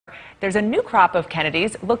There's a new crop of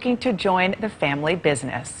Kennedys looking to join the family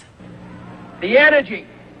business. The energy,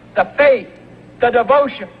 the faith, the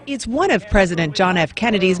devotion. It's one of President John F.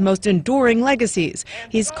 Kennedy's most enduring legacies,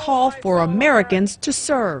 his call for Americans to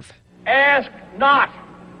serve. Ask not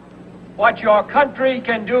what your country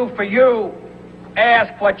can do for you.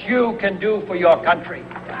 Ask what you can do for your country.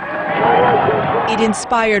 It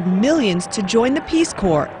inspired millions to join the Peace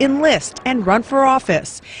Corps, enlist, and run for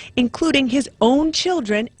office, including his own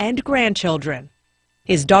children and grandchildren.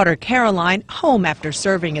 His daughter Caroline, home after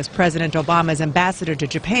serving as President Obama's ambassador to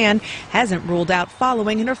Japan, hasn't ruled out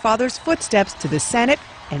following in her father's footsteps to the Senate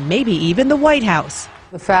and maybe even the White House.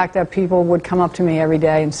 The fact that people would come up to me every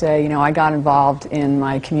day and say, you know, I got involved in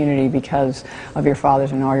my community because of your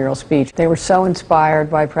father's inaugural speech. They were so inspired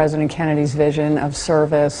by President Kennedy's vision of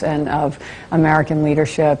service and of American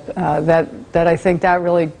leadership that I think that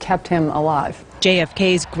really kept him alive.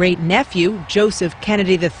 JFK's great-nephew, Joseph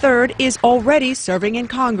Kennedy III, is already serving in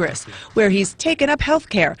Congress, where he's taken up health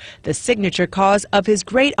care, the signature cause of his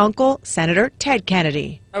great-uncle, Senator Ted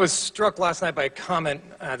Kennedy. I was struck last night by a comment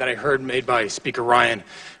that I heard made by Speaker Ryan,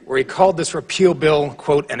 where he called this repeal bill,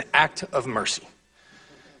 quote, an act of mercy.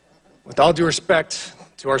 With all due respect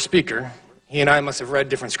to our Speaker, he and I must have read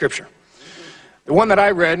different scripture. The one that I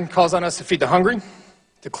read calls on us to feed the hungry,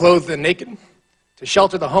 to clothe the naked, to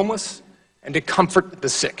shelter the homeless, and to comfort the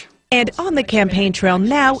sick. And on the campaign trail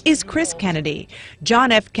now is Chris Kennedy,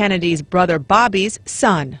 John F. Kennedy's brother Bobby's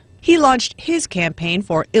son. He launched his campaign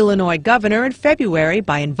for Illinois governor in February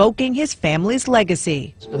by invoking his family's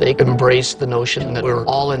legacy. They embrace the notion that we're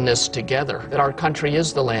all in this together, that our country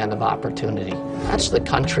is the land of opportunity. That's the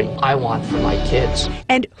country I want for my kids.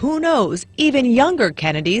 And who knows, even younger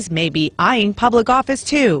Kennedys may be eyeing public office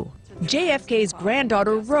too. JFK's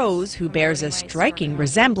granddaughter Rose, who bears a striking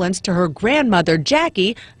resemblance to her grandmother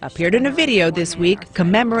Jackie, appeared in a video this week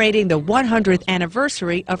commemorating the 100th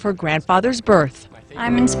anniversary of her grandfather's birth.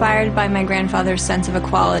 I'm inspired by my grandfather's sense of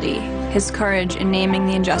equality, his courage in naming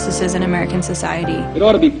the injustices in American society. It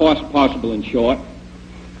ought to be possible, in short,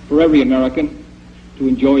 for every American to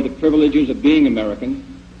enjoy the privileges of being American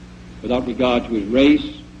without regard to his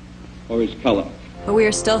race or his color. But we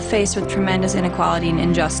are still faced with tremendous inequality and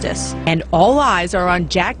injustice. And all eyes are on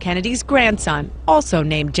Jack Kennedy's grandson, also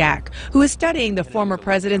named Jack, who is studying the former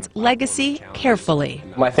president's legacy carefully.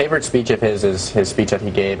 My favorite speech of his is his speech that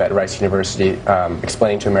he gave at Rice University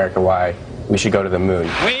explaining to America why we should go to the moon.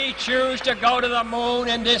 We choose to go to the moon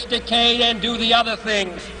in this decade and do the other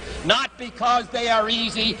things, not because they are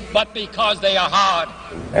easy, but because they are hard.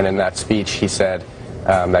 And in that speech he said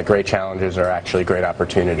that great challenges are actually great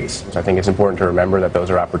opportunities. So I think it's important to remember that those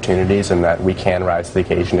are opportunities and that we can rise to the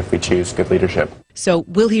occasion if we choose good leadership. So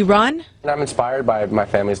will he run? I'm inspired by my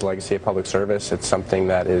family's legacy of public service. It's something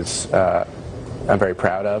that is I'm very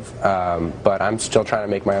proud of, but I'm still trying to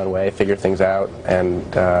make my own way, figure things out, and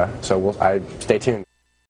so I stay tuned.